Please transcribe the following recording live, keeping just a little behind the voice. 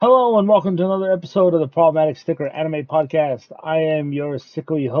Hello and welcome to another episode of the Problematic Sticker Anime Podcast. I am your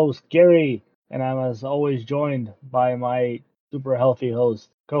sickly host, Gary, and I'm as always joined by my super healthy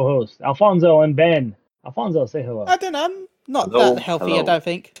co-host, Alfonso and Ben. Alfonso, say hello. I don't know. I'm not Hello, that healthy, I hello. don't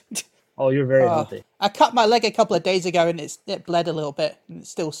think. Oh, you're very healthy. I cut my leg a couple of days ago and it bled a little bit and it's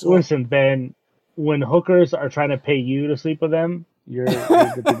still sore. Listen, Ben, when hookers are trying to pay you to sleep with them, you're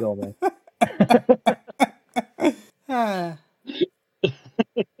good to go, man.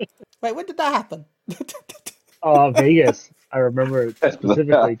 Wait, when did that happen? Vegas. I remember it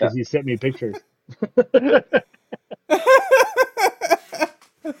specifically because you sent me pictures. The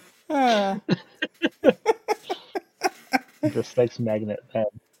sex magnet, man.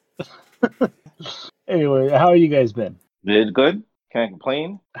 Anyway, how have you guys been? Did good. Can't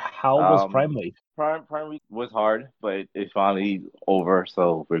complain. How was Prime Week? Prime Week was hard, but it's finally over,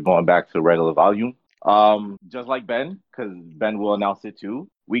 so we're going back to regular volume. Just like Ben, because Ben will announce it too.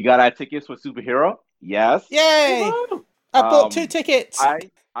 We got our tickets for Superhero. Yes. Yay! Woo! I bought 2 tickets.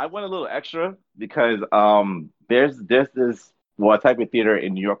 I went a little extra because there's this type of theater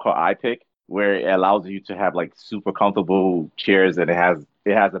in New York called iPick where it allows you to have like super comfortable chairs and it has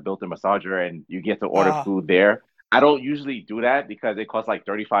a built-in massager and you get to order food there. I don't usually do that because it costs like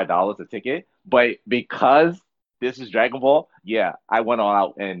 $35 a ticket, but because this is Dragon Ball, yeah, I went all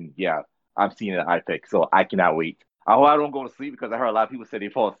out and yeah, I'm seeing it at iPick, so I cannot wait. I hope I don't go to sleep because I heard a lot of people say they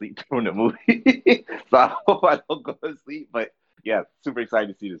fall asleep during the movie. So I hope I don't go to sleep. But yeah, super excited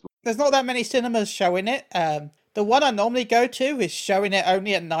to see this movie. There's not that many cinemas showing it. The one I normally go to is showing it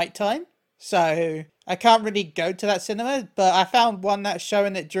only at nighttime. So I can't really go to that cinema, but I found one that's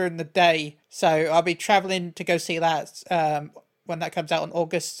showing it during the day. So I'll be traveling to go see that when that comes out on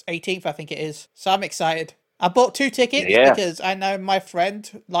August 18th, I think it is. So I'm excited. I bought 2 tickets because I know my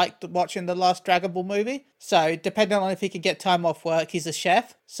friend liked watching the last Dragon Ball movie. So depending on if he can get time off work, he's a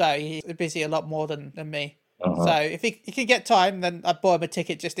chef. So he's busy a lot more than me. So if he can get time, then I bought him a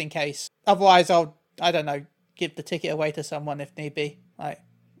ticket just in case. Otherwise, I don't know, give the ticket away to someone if need be.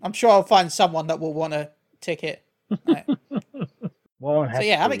 I'm sure I'll find someone that will want a ticket. Well, so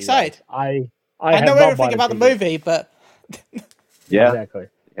yeah, I'm excited. I know everything about the movie, but yeah, exactly.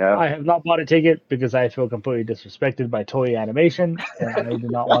 Yeah. I have not bought a ticket because I feel completely disrespected by Toei Animation, and I do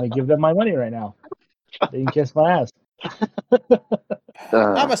not want to give them my money right now. They can kiss my ass.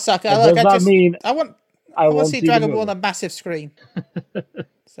 I'm a sucker. That does not mean I want to see Dragon Ball on a massive screen.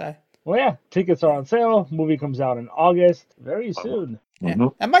 So. Well, yeah, tickets are on sale. Movie comes out in August, very soon. Yeah.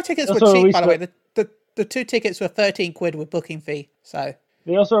 And my tickets were cheap, by the way. The 2 tickets were 13 quid with booking fee. So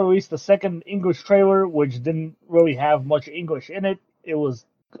they also released the second English trailer, which didn't really have much English in it. It was,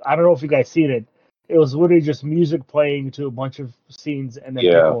 I don't know if you guys seen it. It was literally just music playing to a bunch of scenes and then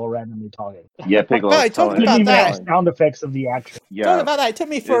Piccolo randomly talking. Yeah, Piccolo. I talked about that. Sound effects of the action. Yeah. Talking about that, it took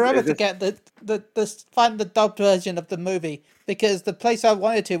me forever to get find the dubbed version of the movie because the place I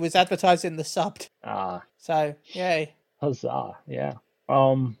wanted to was advertising the subbed. So yay. Huzzah! Yeah.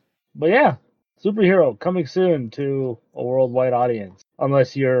 But yeah, Superhero coming soon to a worldwide audience,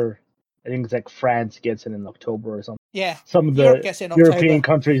 unless I think it's like France gets it in October or something. Yeah. Some of the European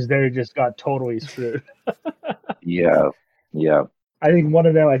countries there just got totally screwed. Yeah. I think one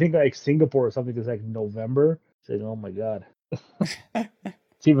of them, like Singapore or something, is like November. Saying, oh my god.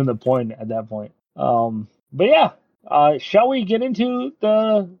 It's even the point at that point. But yeah, shall we get into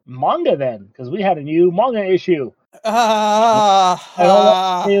the manga then? Because we had a new manga issue. I don't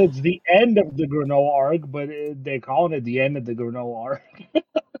want to say it's the end of the Grenoble arc, but they're calling it the end of the Grenoble arc.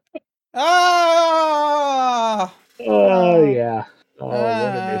 Oh yeah. Oh, what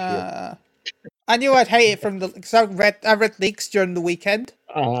an issue. I knew I'd hate it because I read leaks during the weekend.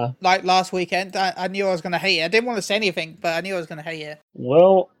 Like last weekend. I knew I was going to hate it. I didn't want to say anything, but I knew I was going to hate it.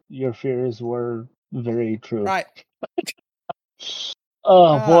 Well, your fears were very true. Right.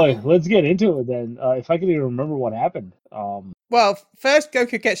 Oh boy, let's get into it then. If I can even remember what happened. Well, first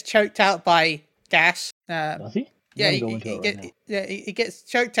Goku gets choked out by gas. Does he? Yeah, he gets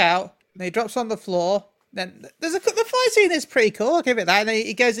choked out. And he drops on the floor. Then the fight scene is pretty cool. I'll give it that. And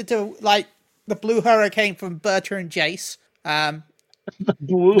he goes into like the blue hurricane from Berta and Jace. The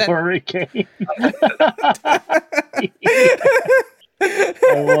blue hurricane.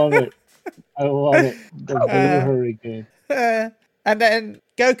 I love it. The blue hurricane. And then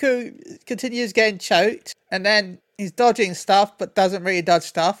Goku continues getting choked, and then he's dodging stuff, but doesn't really dodge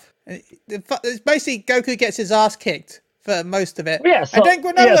stuff. It's basically Goku gets his ass kicked for most of it. Yeah, and then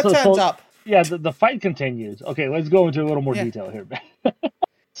Granola turns up. Yeah, the fight continues. Okay, let's go into a little more detail here.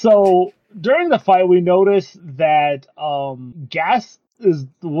 So during the fight, we notice that Gas is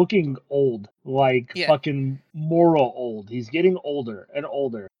looking old, like fucking Moro old. He's getting older and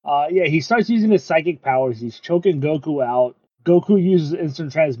older. Yeah, he starts using his psychic powers. He's choking Goku out. Goku uses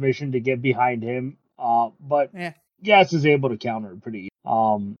instant transmission to get behind him. But Yeah. Gas is able to counter it pretty easy.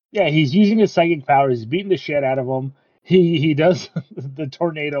 Yeah, he's using his psychic powers. He's beating the shit out of him. He does the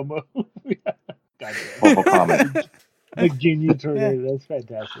tornado move. Awful comment. The Ginyu tornado. That's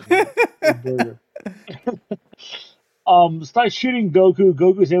fantastic. The burger. Starts shooting Goku.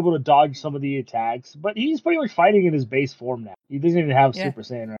 Goku's able to dodge some of the attacks, but he's pretty much fighting in his base form now. He doesn't even have Super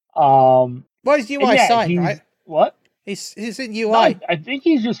Saiyan, right? Well, he's UI sign, right? What? He's in UI. No, I think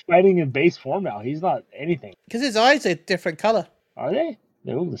he's just fighting in base form now. He's not anything. Because his eyes are different color. Are they?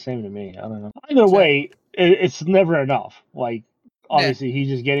 They look the same to me. I don't know. Either way, it's never enough. Like, obviously, he's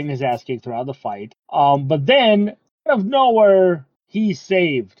just getting his ass kicked throughout the fight. But then, out of nowhere, he's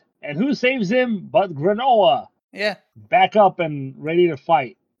saved. And who saves him but Granola? Yeah. Back up and ready to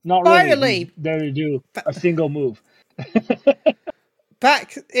fight. Not Finally! really. He's there to do a single move.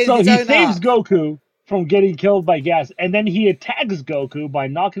 Back in so his he own saves arc. Goku from getting killed by Gas, and then he attacks Goku by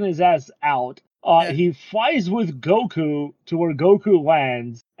knocking his ass out. He flies with Goku to where Goku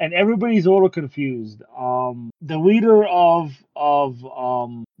lands, and everybody's a little confused. The leader of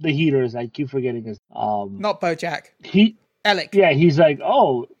the Heaters, I keep forgetting his Not Bojack. Alec. Yeah, he's like,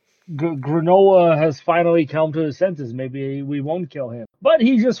 oh, Granola has finally come to his senses. Maybe we won't kill him. But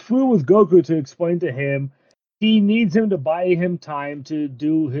he just flew with Goku to explain to him he needs him to buy him time to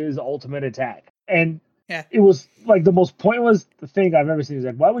do his ultimate attack. And it was like the most pointless thing I've ever seen. He's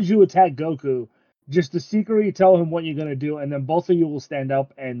like, why would you attack Goku? Just to secretly tell him what you're going to do, and then both of you will stand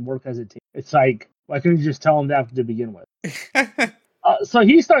up and work as a team. It's like, why couldn't you just tell him that to begin with? So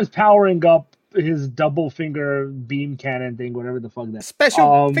he starts powering up his double finger beam cannon thing, whatever the fuck that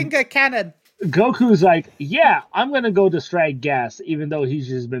special finger cannon. Goku's like, yeah, I'm gonna go distract Gas, even though he's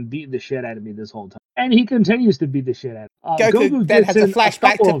just been beating the shit out of me this whole time, and he continues to beat the shit out of me. Goku then has a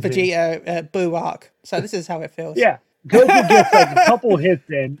flashback to Vegeta Buu arc, so this is how it feels. Yeah, Goku gets like a couple hits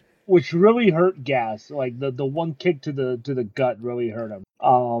in, which really hurt Gas. Like the one kick to the gut really hurt him.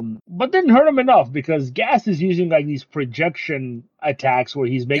 But didn't hurt him enough because Gas is using like these projection attacks where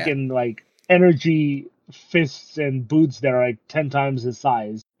he's making like energy fists and boots that are like 10 times his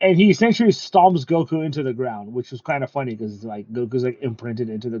size, and he essentially stomps Goku into the ground, which was kind of funny because like Goku's like imprinted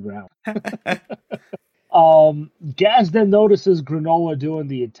into the ground. Gas then notices Granola doing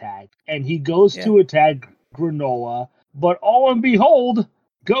the attack, and he goes to attack Granola, but all and behold,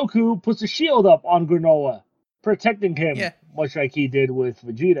 Goku puts a shield up on Granola, protecting him, much like he did with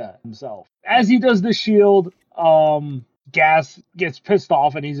Vegeta himself. As he does the shield, Gas gets pissed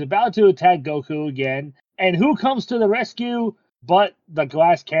off, and he's about to attack Goku again. And who comes to the rescue but the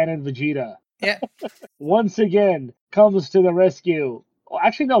glass cannon Vegeta? Yeah. Once again, comes to the rescue. Well,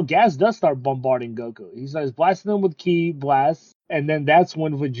 actually, no, Gas does start bombarding Goku. He starts blasting him with ki blasts, and then that's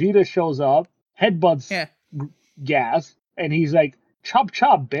when Vegeta shows up, headbutts Gas, and he's like, chop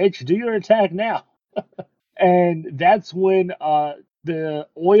chop, bitch, do your attack now. And that's when the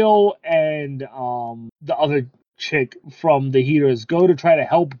Oil and the other chick from the Heaters go to try to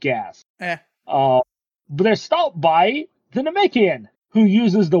help Gas. But they're stopped by the Namekian, who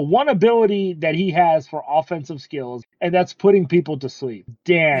uses the one ability that he has for offensive skills, and that's putting people to sleep.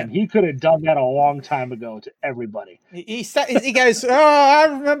 Damn, he could have done that a long time ago to everybody. He goes, oh, I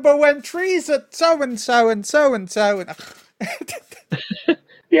remember when trees are so-and-so and so-and-so.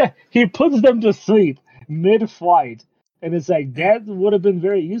 Yeah, he puts them to sleep mid-flight, and it's like, that would have been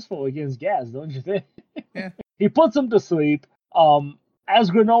very useful against Gas, don't you think? Yeah. He puts him to sleep. As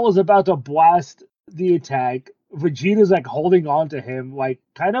Granola's about to blast the attack, Vegeta's like holding on to him, like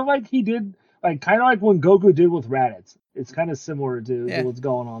kind of like he did, like kind of like when Goku did with Raditz. It's kind of similar to what's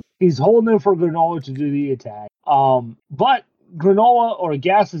going on. He's holding him for Granola to do the attack. But Granola or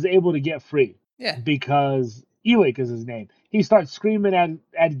Gas is able to get free. Yeah. Because Ewik is his name. He starts screaming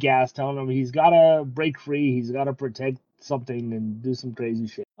at Gas, telling him he's gotta break free, he's gotta protect something and do some crazy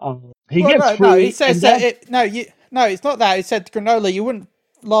shit. He gets free. No, he says that it's not that. He said, Granola, you wouldn't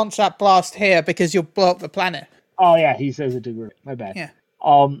launch that blast here because you'll blow up the planet. Oh yeah, he says it to Granola. My bad. Yeah.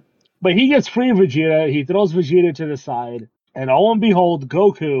 But he gets free of Vegeta. He throws Vegeta to the side, and all and behold,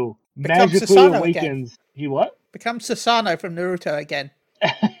 Goku magically Susanoo awakens. Again. He what? Becomes Susanoo from Naruto again.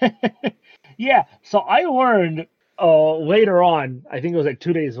 Yeah. So I learned later on, I think it was like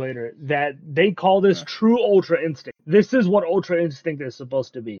 2 days later, that they call this true Ultra Instinct. This is what Ultra Instinct is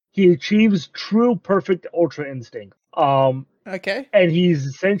supposed to be. He achieves true perfect Ultra Instinct. Okay. And he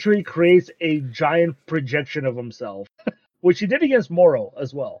essentially creates a giant projection of himself, which he did against Moro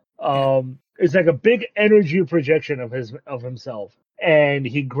as well. It's like a big energy projection of himself. And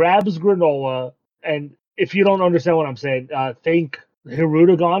he grabs Granola, and if you don't understand what I'm saying, think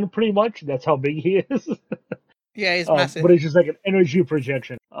Hirudegan, pretty much. That's how big he is. Yeah, he's massive. But it's just like an energy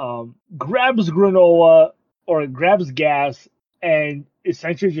projection. Grabs Granola or grabs Gas and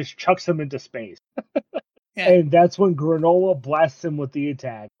essentially just chucks him into space. Yeah. And that's when Granola blasts him with the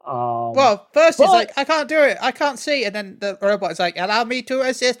attack. Well, first he's like, I can't do it. I can't see. And then the robot is like, allow me to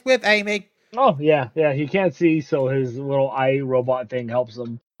assist with aiming. Oh, yeah. He can't see, so his little eye robot thing helps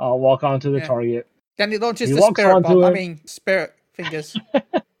him walk onto the target. Then he launches the spirit bomb. Spirit fingers.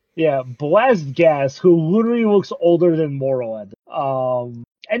 Yeah, blast Gas, who literally looks older than Moro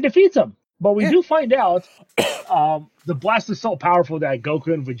and defeats him. But we do find out the blast is so powerful that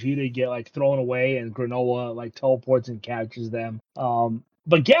Goku and Vegeta get like thrown away, and Granola like teleports and captures them.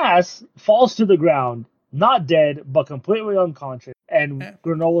 But Gas falls to the ground, not dead, but completely unconscious. And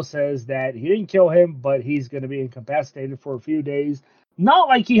Granola says that he didn't kill him, but he's going to be incapacitated for a few days. Not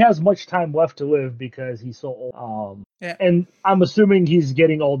like he has much time left to live because he's so old. And I'm assuming he's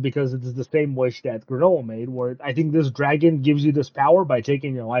getting old because it's the same wish that Granola made, where I think this dragon gives you this power by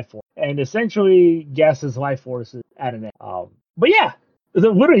taking your life force. And essentially, Gas's life force is at an end. But yeah,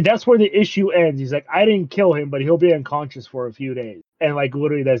 literally, that's where the issue ends. He's like, I didn't kill him, but he'll be unconscious for a few days. And like,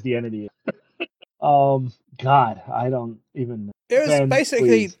 literally, that's the end of the God, I don't even know. It was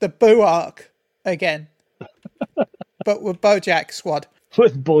basically the Boo arc again. But with BoJack Squad.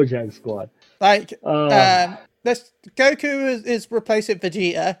 With BoJack Squad. Like, Goku is replacing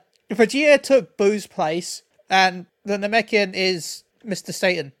Vegeta. Vegeta took Boo's place, and the Namekian is Mr.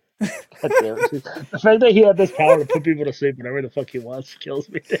 Satan. The fact that he had this power to put people to sleep whenever the fuck he wants kills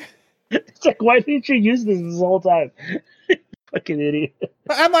me. It's like, why didn't you use this whole time? Fucking idiot.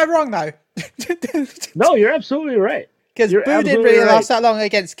 But am I wrong, though? No, you're absolutely right. Because Boo didn't really last that long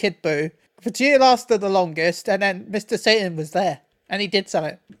against Kid Boo. Vegeta lasted the longest, and then Mr. Satan was there, and he did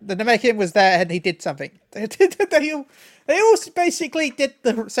something. The Namekian was there, and he did something. They all basically did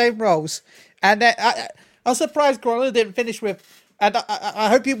the same roles. And I'm surprised Granola didn't finish with, and I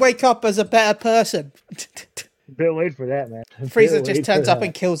hope you wake up as a better person. A bit late for that, man. Frieza just turns up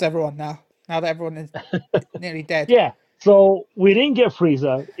and kills everyone now that everyone is nearly dead. Yeah, so we didn't get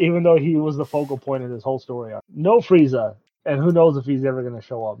Frieza, even though he was the focal point of this whole story. No Frieza. And who knows if he's ever going to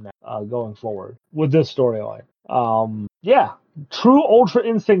show up now, going forward with this storyline. Yeah, true Ultra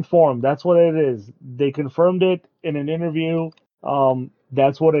Instinct form. That's what it is. They confirmed it in an interview.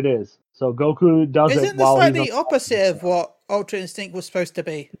 That's what it is. So Goku does Isn't it while this like the opposite of what Ultra Instinct was supposed to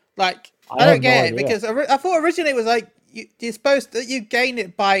be? Like, I don't get it, because I thought originally it was like you're supposed to, you gain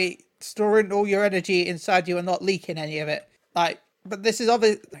it by storing all your energy inside you and not leaking any of it. Like, but this is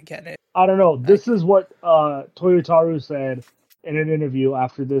obviously, I get it. I don't know. This is what Toyotaru said in an interview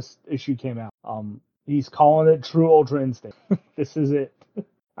after this issue came out. He's calling it True Ultra Instinct. This is it.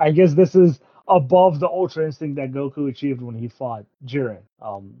 I guess this is above the Ultra Instinct that Goku achieved when he fought Jiren.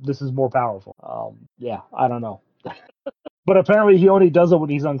 This is more powerful. Yeah, I don't know. But apparently he only does it when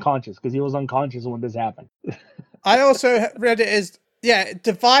he's unconscious, because he was unconscious when this happened. I also read it as,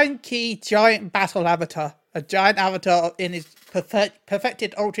 Divine Key Giant Battle Avatar. A giant avatar in his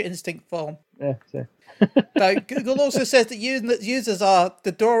perfected Ultra Instinct form. Yeah, sure. So Google also says that users are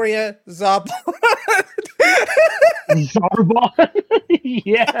Dodoria, Zarbon. Zarbon?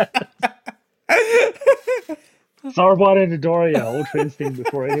 Yeah. Zarbon and Dodoria, Ultra Instinct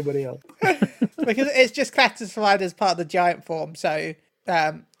before anybody else. Because it's just classified as part of the giant form. So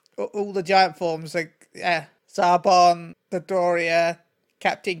all the giant forms are Zarbon, Dodoria,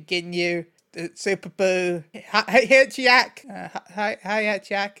 Captain Ginyu, Super Boo, Hitchyak,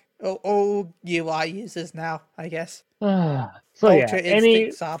 Hitchyak, all UI users now, I guess. So Ultra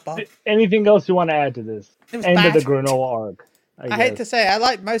Instinct Zarbon. Anything else you want to add to this? End of the Granola arc. I hate to say it, I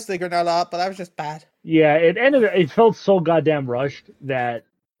like most of the Granola arc, but that was just bad. Yeah, it felt so goddamn rushed that,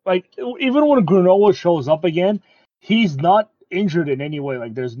 like, even when Granola shows up again, he's not injured in any way.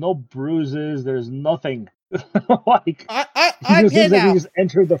 Like, there's no bruises, there's nothing. Like, I'm here now. He just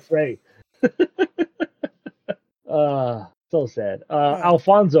entered the fray. So sad.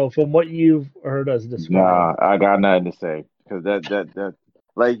 Alfonso, from what you've heard us describe. Nah, I got nothing to say, because that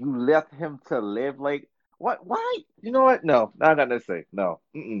like, you left him to live. Like, what? Why? You know what? No, I got nothing to say. No,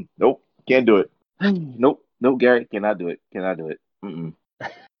 nope, can't do it. Nope, Gary, cannot do it.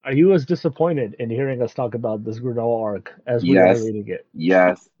 Are you as disappointed in hearing us talk about this Granola arc as we are reading it?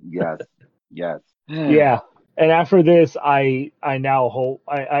 Yes. Yeah. And after this, I now hope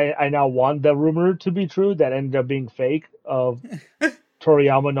I now want the rumor to be true that ended up being fake of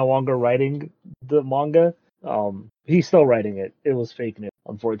Toriyama no longer writing the manga. He's still writing it. It was fake news,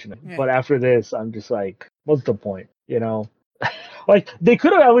 unfortunately. Yeah. But after this, I'm just like, what's the point? You know, like, they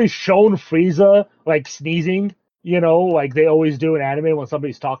could have at least shown Frieza like sneezing like they always do in anime when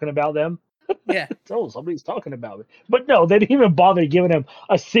somebody's talking about them. Yeah. Oh, somebody's talking about me. But no, they didn't even bother giving him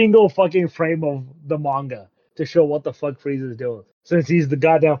a single fucking frame of the manga to show what the fuck Frieza's doing. Since he's the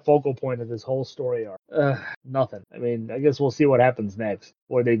goddamn focal point of this whole story arc. Nothing. I mean, I guess we'll see what happens next,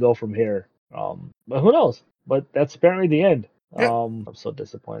 where they go from here. But who knows? But that's apparently the end. Yeah. I'm so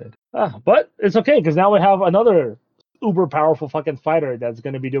disappointed. But it's okay, because now we have another uber powerful fucking fighter that's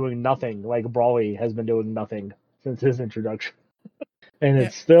going to be doing nothing, like Brawly has been doing nothing since his introduction. And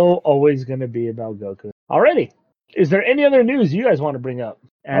it's still always going to be about Goku. Alrighty. Is there any other news you guys want to bring up?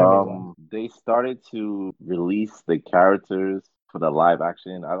 They started to release the characters for the live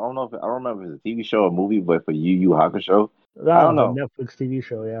action. I don't remember if it's a TV show or movie, but for Yu Yu Hakusho. I don't know. Netflix TV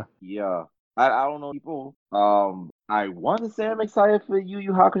show, yeah. Yeah. I don't know people. I want to say I'm excited for Yu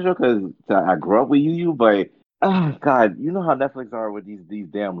Yu Hakusho because I grew up with Yu Yu, but God, you know how Netflix are with these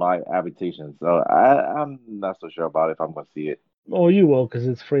damn live adaptations. So I'm not so sure about if I'm gonna see it. Oh, you will, because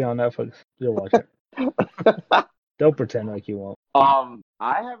it's free on Netflix. You'll watch it. Don't pretend like you won't.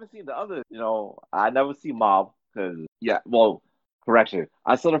 I haven't seen the other. I never see Mob because correction.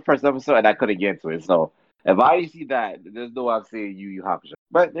 I saw the first episode and I couldn't get into it. So if I see that, there's no way I'm saying Yu Yu Hakusho.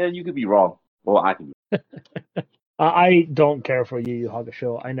 But then you could be wrong. Well, I can be. I don't care for Yu Yu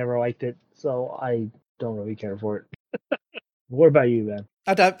Hakusho. I never liked it, so I don't really care for it. What about you, man?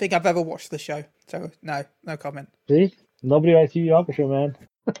 I don't think I've ever watched the show, so no comment. See? Nobody likes Yu Yu Hakusho, man.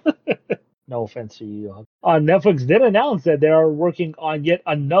 No offense to Yu Yu Hakusho. Netflix did announce that they are working on yet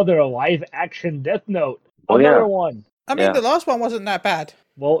another live-action Death Note. Another one. I mean, the last one wasn't that bad.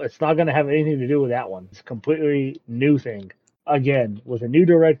 Well, it's not going to have anything to do with that one. It's a completely new thing. Again, with a new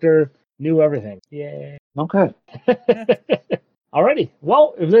director, new everything. Yay. Okay. Alrighty.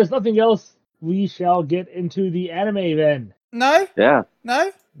 Well, if there's nothing else, we shall get into the anime then. No? Yeah.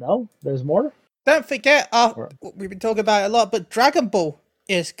 No? No? There's more? Don't forget, we've been talking about it a lot, but Dragon Ball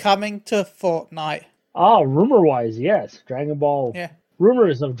is coming to Fortnite. Rumor-wise, yes. Dragon Ball. Yeah.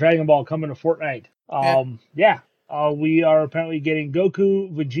 Rumors of Dragon Ball coming to Fortnite. We are apparently getting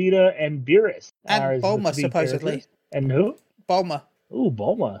Goku, Vegeta, and Beerus. And Bulma, supposedly. And who? Bulma. Ooh,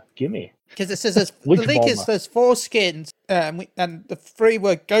 Bulma. Gimme. Because it says there's 4 skins, and the 3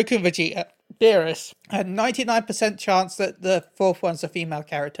 were Goku, Vegeta, Beerus, and 99% chance that the 4th one's a female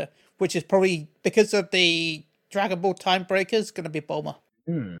character, which is probably, because of the Dragon Ball Time Breakers, going to be Bulma.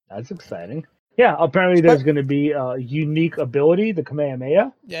 That's exciting. Yeah, apparently there's going to be a unique ability, the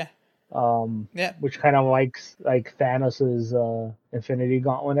Kamehameha. Yeah. Which kind of likes like Thanos's Infinity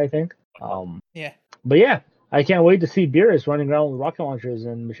Gauntlet, I think. Yeah. But yeah, I can't wait to see Beerus running around with rocket launchers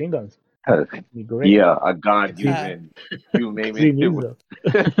and machine guns. Be great. Yeah, a god using human.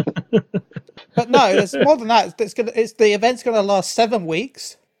 But no, it's more than that. The event's gonna last 7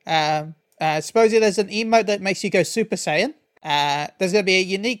 weeks. Supposedly there's an emote that makes you go Super Saiyan. There's gonna be a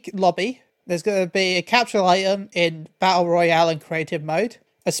unique lobby. There's gonna be a capsule item in Battle Royale and Creative Mode.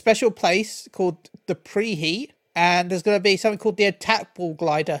 A special place called the Preheat, and there's going to be something called the Attack Ball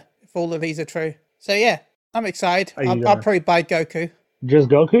Glider, if all of these are true. So yeah, I'm excited. I'll probably buy Goku. Just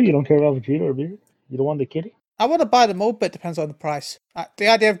Goku? You don't care about Vegeta or Beerus? You don't want the kitty? I want to buy them all, but it depends on the price. The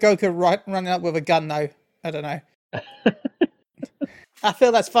idea of Goku running up with a gun, though, I don't know. I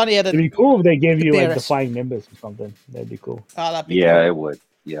feel that's funnier than... It'd be cool if they gave you like the Flying Nimbus or something. That'd be cool. Oh, that'd be cool. Yeah, it would.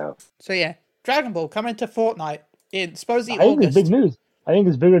 Yeah. So yeah, Dragon Ball coming to Fortnite in supposedly August. Think it's big news. I think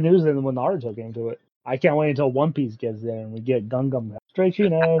it's bigger news than when Naruto came to it. I can't wait until One Piece gets there and we get Gungam. Straight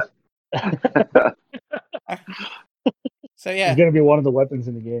chinos. So yeah. It's going to be one of the weapons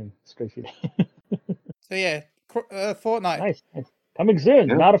in the game. Straight chinos. So yeah, Fortnite. Nice. Coming soon.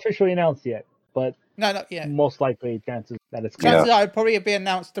 Yeah. Not officially announced yet, but not yet. Most likely chances that it's coming. Chances are it'd probably be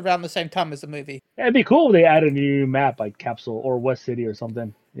announced around the same time as the movie. Yeah, it'd be cool if they add a new map like Capsule or West City or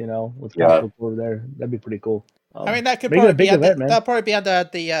something, with Capsule over there. That'd be pretty cool. I mean, that could probably be under, that'll probably be under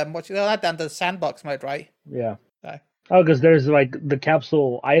the they'll add under the sandbox mode, right? Yeah. Because there's like the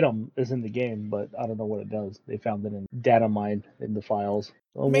capsule item is in the game, but I don't know what it does. They found it in data mine in the files.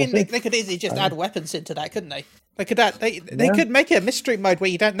 So I mean, they could easily just add weapons into that, couldn't they? They could they could make it a mystery mode where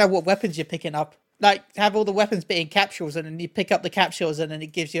you don't know what weapons you're picking up. Like have all the weapons being capsules, and then you pick up the capsules, and then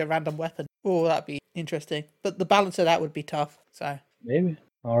it gives you a random weapon. Oh, that'd be interesting. But the balance of that would be tough. So maybe.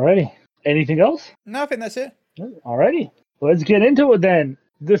 Alrighty. Anything else? No, I think that's it. Alrighty. Let's get into it then.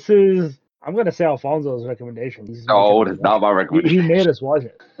 This is, I'm going to say Alfonso's recommendation. It's not my recommendation. He made us watch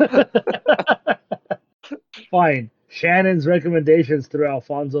it. Fine. Shannon's recommendations through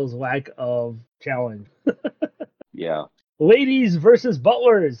Alfonso's lack of challenge. Yeah. Ladies versus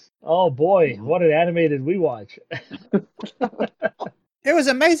Butlers. Oh boy, what an anime did we watch. It was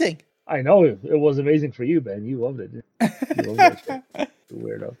amazing. I know it was amazing for you, Ben. You loved it. You loved that shit. You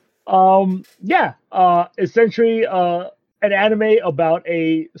weirdo. Yeah. Essentially, an anime about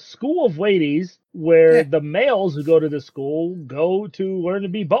a school of ladies where Yeah. the males who go to the school go to learn to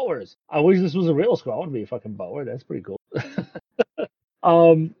be butlers. I wish this was a real school. I want to be a fucking butler. That's pretty cool.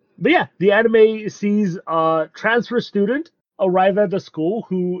 But yeah, the anime sees a transfer student arrive at the school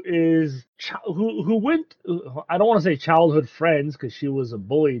who is who went. I don't want to say childhood friends because she was a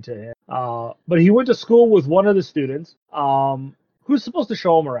bully to him. But he went to school with one of the students. Who's supposed to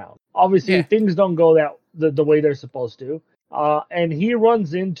show him around. Obviously, Yeah. things don't go the way they're supposed to. And he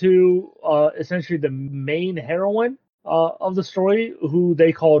runs into essentially the main heroine of the story, who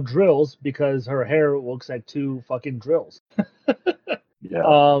they call Drills because her hair looks like two fucking drills.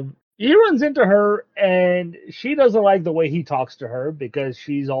 Yeah. He runs into her, and she doesn't like the way he talks to her because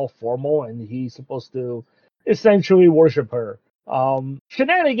she's all formal, and he's supposed to essentially worship her.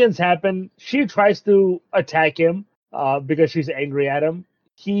 Shenanigans happen. She tries to attack him because she's angry at him.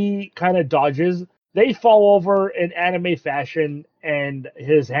 He kind of dodges. They fall over in anime fashion, and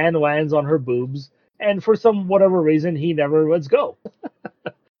his hand lands on her boobs. And for some whatever reason, he never lets go.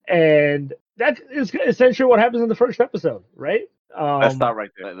 And that is essentially what happens in the first episode, right? Let's stop right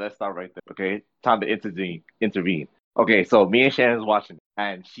there. Let's stop right there. Okay, time to intervene. Okay, so me and Shannon's watching,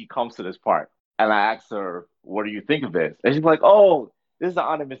 and she comes to this part, and I ask her, "What do you think of this?" And she's like, "Oh, this is an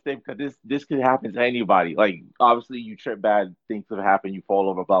honest mistake because this could happen to anybody. Like, obviously, you trip bad, things could happen, you fall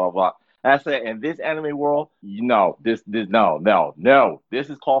over, blah blah blah." And I said, "In this anime world, no, this no, this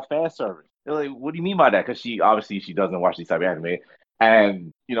is called fan service." They're like, "What do you mean by that?" Because she doesn't watch these type of anime,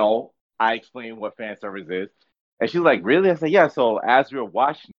 and I explained what fan service is. And she's like, "Really?" I said, "Yeah." So as we were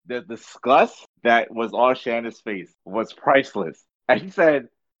watching, the disgust that was on Shannon's face was priceless. And she said,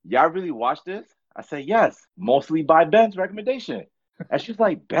 "Y'all really watched this?" I said, "Yes, mostly by Ben's recommendation." And she's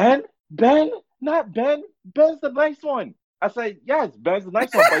like, "Ben? Ben? Not Ben. Ben's the nice one." I said, "Yes, Ben's the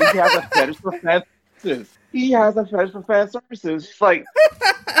nice one, but he has a fetish for fan services. He has a fetish for fan services." She's like,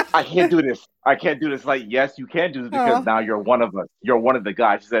 "I can't do this. I can't do this." Like, "Yes, you can do this because now you're one of us. You're one of the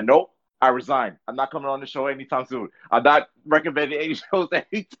guys." She said, "Nope. I resign. I'm not coming on the show anytime soon. I'm not recommending any shows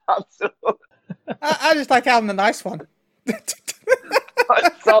anytime soon." I just like having the nice one.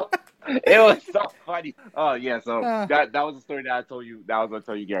 So it was so funny. Oh yeah, so that was the story that I told you. That I was gonna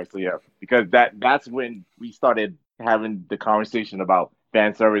tell you, Gary. So yeah, because that's when we started having the conversation about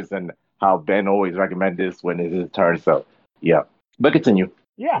fan service and how Ben always recommends this when it's his turn. So yeah, but continue.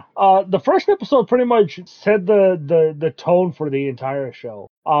 Yeah, the first episode pretty much set the tone for the entire show.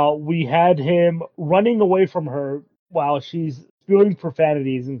 We had him running away from her while she's spewing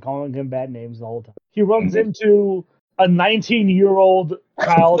profanities and calling him bad names the whole time. He runs into a 19-year-old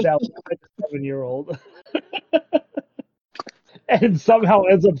child that looks like a 7-year-old, and somehow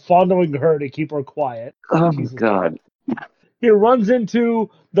ends up fondling her to keep her quiet. Oh my God. He runs into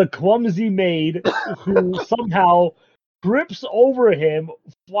the clumsy maid who somehow trips over him,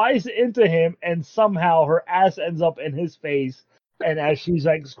 flies into him, and somehow her ass ends up in his face. And as she's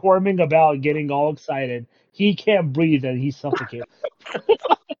like squirming about, getting all excited, he can't breathe and he's suffocating.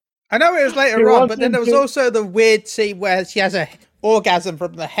 I know it was later on, but then there was also the weird scene where she has an orgasm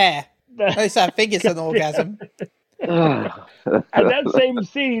from the hair. At least I think it's an orgasm. And that same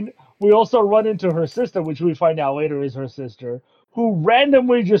scene, we also run into her sister, which we find out later is her sister, who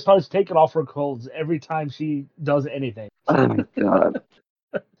randomly just starts taking off her clothes every time she does anything. Oh my God.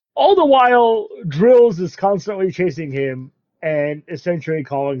 All the while, Drills is constantly chasing him and essentially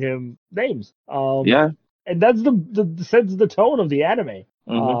calling him names. Yeah. And that's the sets the tone of the anime.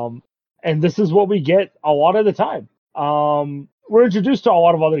 Mm-hmm. And this is what we get a lot of the time. We're introduced to a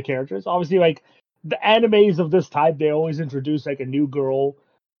lot of other characters. Obviously, like the animes of this type, they always introduce like a new girl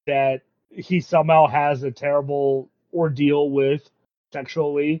that he somehow has a terrible ordeal with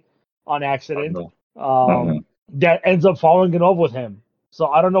sexually on accident. That ends up falling in love with him. So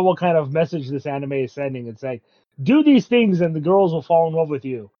I don't know what kind of message this anime is sending. It's like, do these things and the girls will fall in love with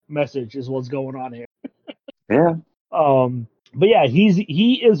you. Message is what's going on here. Yeah. But yeah,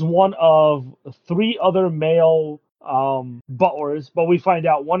 he is one of 3 other male butlers, but we find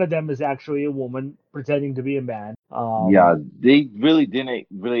out one of them is actually a woman pretending to be a man. Yeah, they really didn't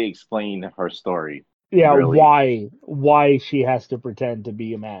really explain her story. Yeah, really. why she has to pretend to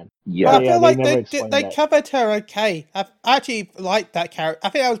be a man. Yeah, I feel like they covered her okay. I actually liked that character. I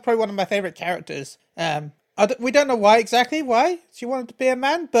think that was probably one of my favorite characters. We don't know why she wanted to be a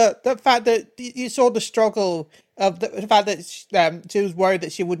man, but the fact that you saw the struggle of the fact that she was worried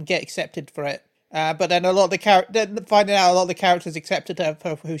that she wouldn't get accepted for it. But then a lot of finding out a lot of the characters accepted her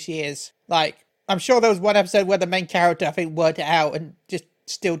for who she is. Like, I'm sure there was one episode where the main character, I think, worked it out and just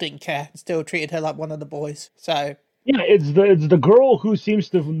still didn't care, still treated her like one of the boys. So Yeah, it's the girl who seems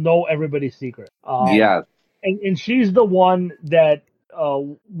to know everybody's secret. Yeah. And she's the one that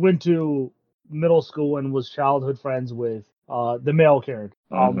went to middle school and was childhood friends with the male character.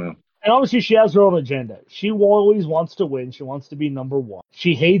 Mhm. And obviously she has her own agenda. She always wants to win. She wants to be number one.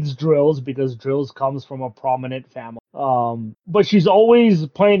 She hates Drills because Drills comes from a prominent family. But she's always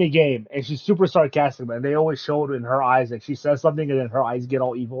playing a game, and she's super sarcastic, man. They always show it in her eyes, like she says something and then her eyes get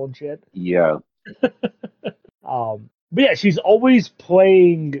all evil and shit. Yeah. But yeah, she's always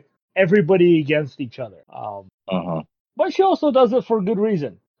playing everybody against each other. But she also does it for good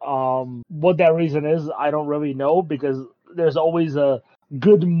reason. What that reason is, I don't really know, because there's always a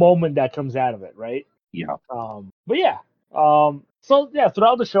good moment that comes out of it, right? Yeah. But yeah. So yeah,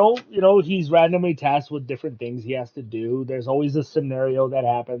 throughout the show, he's randomly tasked with different things he has to do. There's always a scenario that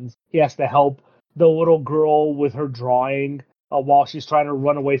happens. He has to help the little girl with her drawing while she's trying to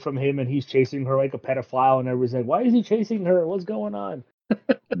run away from him, and he's chasing her like a pedophile, and everybody's like, why is he chasing her? What's going on?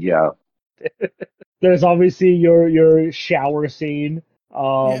 Yeah. There's obviously your shower scene,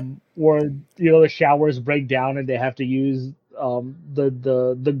 where the showers break down and they have to use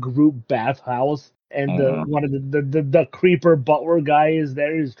the group bathhouse, and one of the creeper butler guy is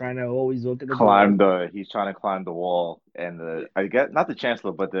there. He's trying to always look at the he's trying to climb the wall, and I guess not the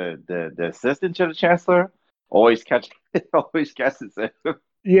chancellor, but the assistant to the chancellor always catches it.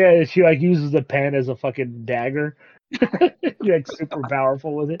 Yeah, she like uses the pen as a fucking dagger. Like super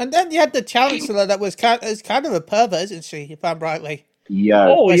powerful with it. And then you had the chancellor that was kind of a pervert, isn't she? If I'm rightly. Yeah.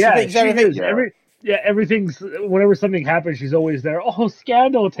 Oh yeah, she is. Everything's whenever something happens, she's always there. Oh,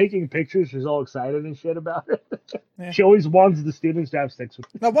 scandal! Taking pictures. She's all excited and shit about it. Yeah. She always wants the students to have sex with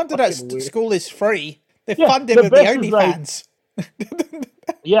her. No wonder that school is free. They fund it the with the best is, OnlyFans.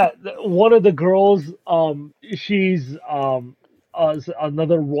 One of the girls, she's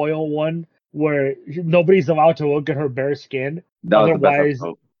another royal one where nobody's allowed to look at her bare skin. Otherwise,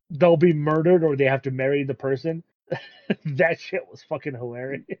 they'll be murdered or they have to marry the person. That shit was fucking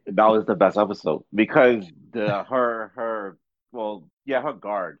hilarious. That was the best episode because her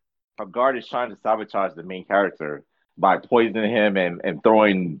guard is trying to sabotage the main character by poisoning him and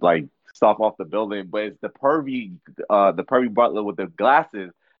throwing like stuff off the building, but it's the pervy butler with the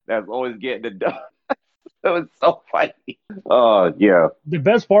glasses that's always getting the dust. It was so funny. Oh yeah. The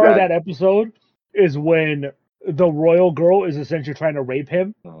best part of that episode is when the royal girl is essentially trying to rape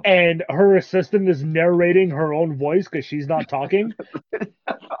him, and her assistant is narrating her own voice because she's not talking.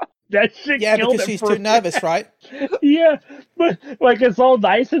 That shit killed because she's too nervous, right? Yeah, but like it's all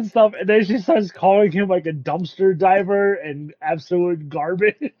nice and stuff, and then she starts calling him like a dumpster diver and absolute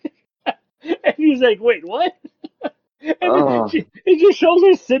garbage. And he's like, "Wait, what?" And then it just shows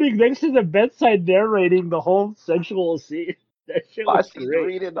her sitting next to the bedside narrating the whole sexual scene. That shit was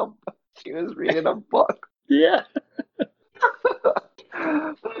great. She was reading a book. Yeah.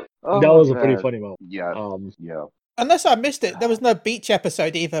 That was a pretty funny moment. Yeah. Yeah. Unless I missed it, there was no beach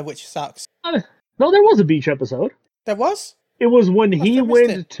episode either, which sucks. No, there was a beach episode. There was? It was when he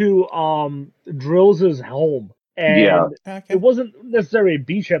went to Drills' home. And it wasn't necessarily a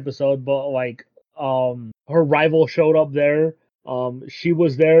beach episode, but like her rival showed up there. She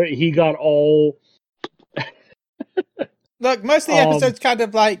was there. He got all Look, most of the episodes kind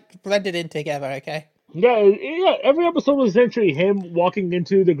of like blended in together, okay? Yeah. Every episode was essentially him walking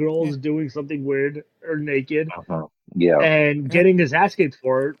into the girls doing something weird or naked. Yeah. And getting his ass kicked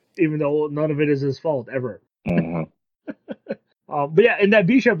for it, even though none of it is his fault ever. But yeah, in that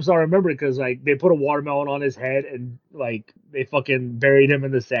beach episode, I remember it because like they put a watermelon on his head and like they fucking buried him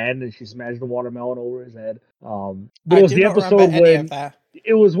in the sand and she smashed the watermelon over his head. But it was the episode when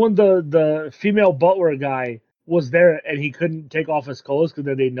the female butler guy was there and he couldn't take off his clothes because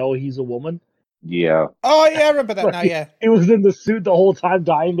then they know he's a woman. Yeah. Oh yeah, I remember that now. Yeah. He was in the suit the whole time,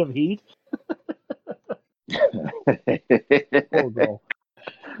 dying of heat. Poor girl.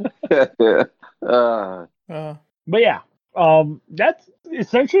 But yeah. That's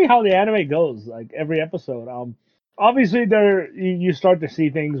essentially how the anime goes, like every episode. Obviously you start to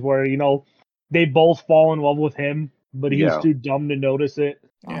see things where, they both fall in love with him, but he's too dumb to notice it.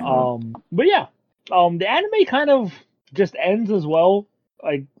 But yeah. The anime kind of just ends as well.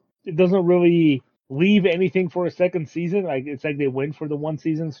 Like it doesn't really leave anything for a second season. Like it's like they went for the one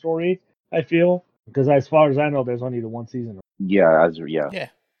season story, I feel. Because as far as I know, there's only the one season. Yeah. But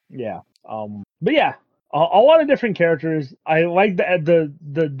yeah. A lot of different characters. I like the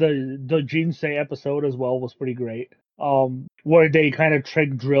Jinsei episode as well was pretty great. Where they kind of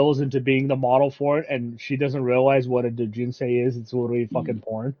trick Drills into being the model for it, and she doesn't realize what a doujinshi is. It's literally fucking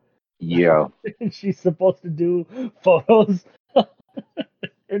porn. Yeah. And she's supposed to do photos.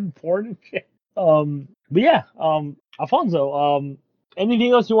 important shit. But yeah, Alfonso,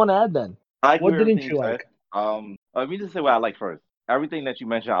 anything else you want to add then? I agree What with didn't everything you you like? said. Let me just say what I like first. Everything that you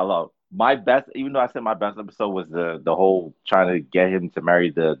mentioned, I love. My best, even though I said my best episode was the whole trying to get him to marry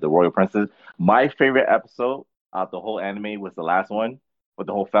the royal princess. My favorite episode out the whole anime was the last one with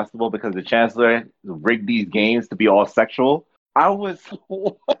the whole festival because the chancellor rigged these games to be all sexual. I was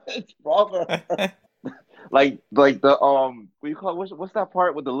what's wrong with her? Like the what do you call it? What's that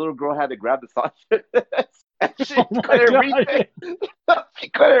part where the little girl had to grab the sausage and she Oh my couldn't reach God. it. She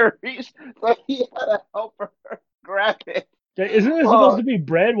couldn't reach, so he had to help her grab it. Isn't it supposed to be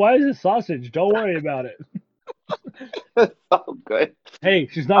bread? Why is it sausage? Don't worry about it. It's so good. Hey,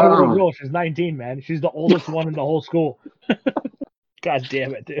 she's not a little girl. She's 19, man. She's the oldest one in the whole school. God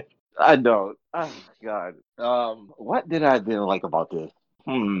damn it, dude. I know. Oh God. What did I didn't like about this?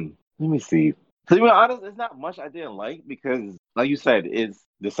 Let me see. To be honest, it's not much I didn't like because, like you said, it's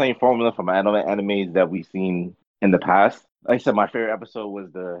the same formula from animes that we've seen in the past. Like I said, my favorite episode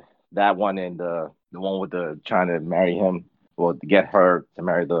was that one and the one with the trying to marry him, well, to get her to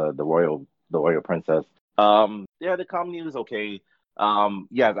marry the royal princess. Yeah, the comedy was okay.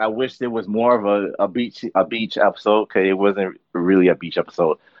 Yes, I wish there was more of a beach episode because it wasn't really a beach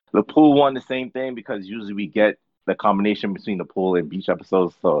episode. The pool one, the same thing because usually we get the combination between the pool and beach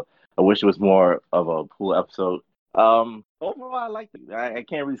episodes. So I wish it was more of a pool episode. Overall, I liked it. I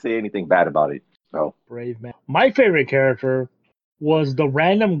can't really say anything bad about it. So brave man. My favorite character was the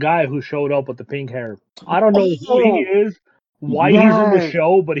random guy who showed up with the pink hair. I don't know who he is, why he's in the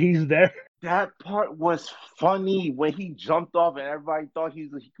show, but he's there. That part was funny when he jumped off and everybody thought he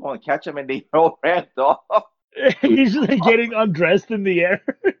was going to catch him and they all ran off. He's like getting undressed in the air.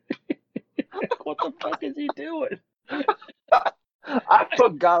 What the fuck is he doing? I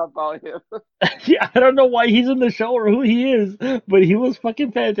forgot about him. Yeah, I don't know why he's in the show or who he is, but he was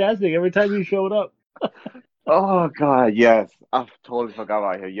fucking fantastic every time he showed up. Oh God, yes, I totally forgot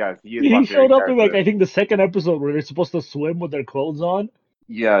about him. Yes, he showed up in like I think the second episode where they're supposed to swim with their clothes on.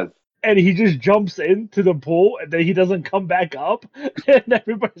 Yes. And he just jumps into the pool, and then he doesn't come back up. And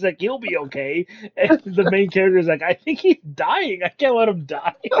everybody's like, he'll be okay. And the main character is like, I think he's dying. I can't let him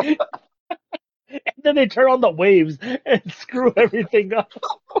die. And then they turn on the waves and screw everything up.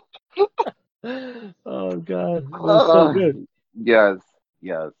 Oh, God. It was so good. Yes.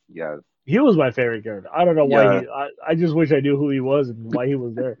 He was my favorite character. I don't know why. I just wish I knew who he was and why he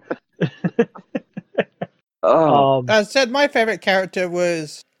was there. I said my favorite character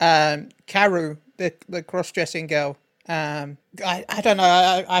was Karu, the cross-dressing girl. I don't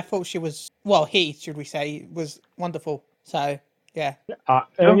know. I thought she was should we say, was wonderful. So yeah.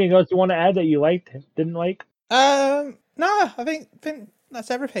 Anything else you want to add that you liked, didn't like? No, I think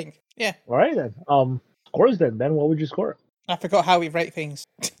that's everything. Yeah. All right then. Scores then, Ben. What would you score? I forgot how we rate things.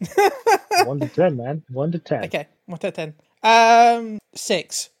 1 to 10, man. 1 to 10. Okay, 1 to 10.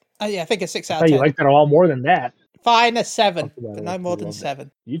 6. Yeah, I think a 6 out of 10. You liked it a lot more than that. Fine, a 7, but no more than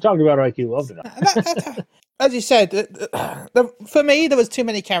 7. You talked about it like you loved it. As you said, for me, there was too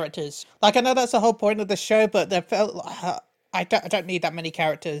many characters. Like, I know that's the whole point of the show, but there felt I don't need that many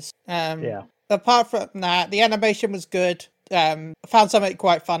characters. Yeah. Apart from that, the animation was good. I found some of it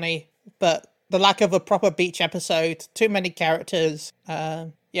quite funny, but the lack of a proper beach episode, too many characters.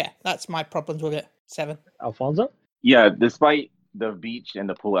 Yeah, that's my problems with it. 7. Alfonso? Yeah, despite the beach and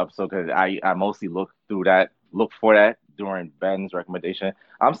the pool episode, because I mostly look for that during Ben's recommendation,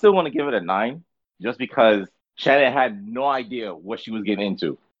 I'm still going to give it a 9, just because Shannon had no idea what she was getting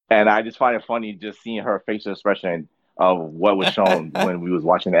into. And I just find it funny just seeing her facial expression of what was shown when we was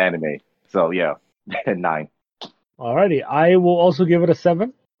watching the anime. So yeah, 9. Alrighty, I will also give it a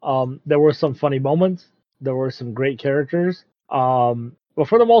 7. There were some funny moments. There were some great characters. But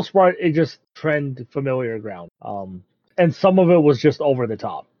for the most part, it just trend familiar ground. And some of it was just over the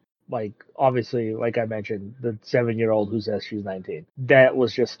top. Like, obviously, like I mentioned, the 7-year-old who says she's 19. That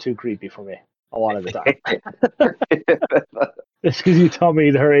was just too creepy for me a lot of the time. It's because you tell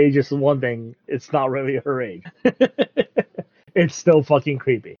me her age is one thing. It's not really her age. It's still fucking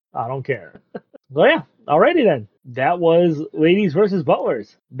creepy. I don't care. Well, yeah. Alrighty then. That was Ladies versus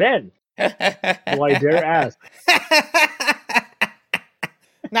Butlers. Ben, do I dare ask?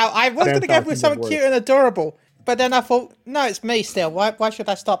 Now, I was going to go with something cute and adorable, but then I thought, no, it's me still. Why should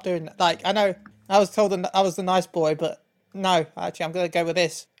I stop doing that? Like, I know I was told I was the nice boy, but no, actually, I'm going to go with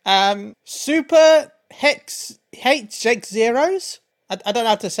this. Super Hex Zeros? I don't know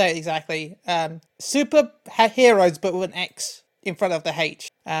how to say it exactly. Super Heroes, but with an X in front of the H.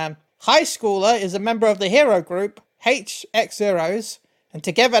 High Schooler is a member of the hero group, HX Zeros, and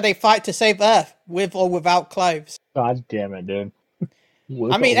together they fight to save Earth, with or without clothes. God damn it, dude.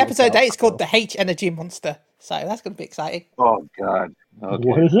 We'll I mean, talk about episode that. 8 is called the H Energy Monster, so that's going to be exciting. Oh God. Okay.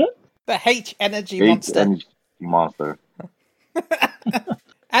 What is it? The H Energy Big Monster. energy monster.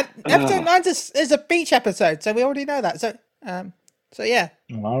 And episode 9 is a beach episode, so we already know that. So yeah.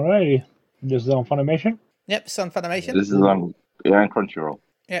 Alrighty. This is on Funimation? Yep, it's on Funimation. This is on Crunchyroll.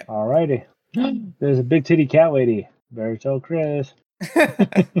 Alrighty. There's a big titty cat lady. Better tell Chris.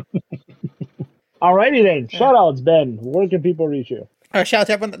 Alrighty then. Shout outs, Ben. Where can people reach you? Shout out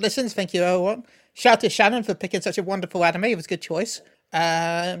to everyone that listens. Thank you, everyone. Shout out to Shannon for picking such a wonderful anime. It was a good choice.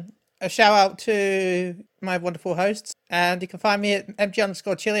 A shout out to my wonderful hosts. And you can find me at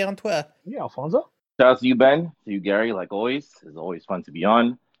MG_Chile on Twitter. Yeah, Alfonso. Shout out to you, Ben. To you, Gary. Like always, it's always fun to be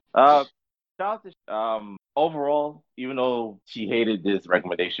on. Shout out to overall, even though she hated this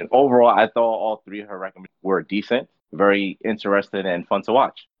recommendation, overall I thought all three of her recommendations were decent, very interesting, and fun to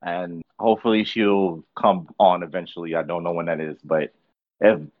watch. And hopefully she'll come on eventually. I don't know when that is, but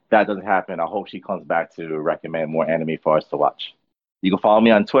if that doesn't happen, I hope she comes back to recommend more anime for us to watch. You can follow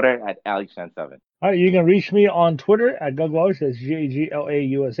me on Twitter at AlexShan7. All right, you can reach me on Twitter at Guglaush. That's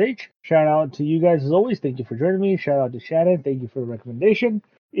GAGLAUSH. Shout out to you guys as always. Thank you for joining me. Shout out to Shannon. Thank you for the recommendation,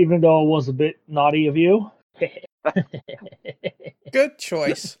 even though it was a bit naughty of you. Good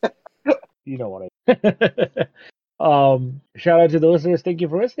choice. You know what shout out to the listeners. Thank you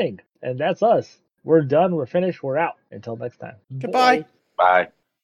for listening. And that's us. We're done. We're finished. We're out. Until next time. Goodbye. Bye.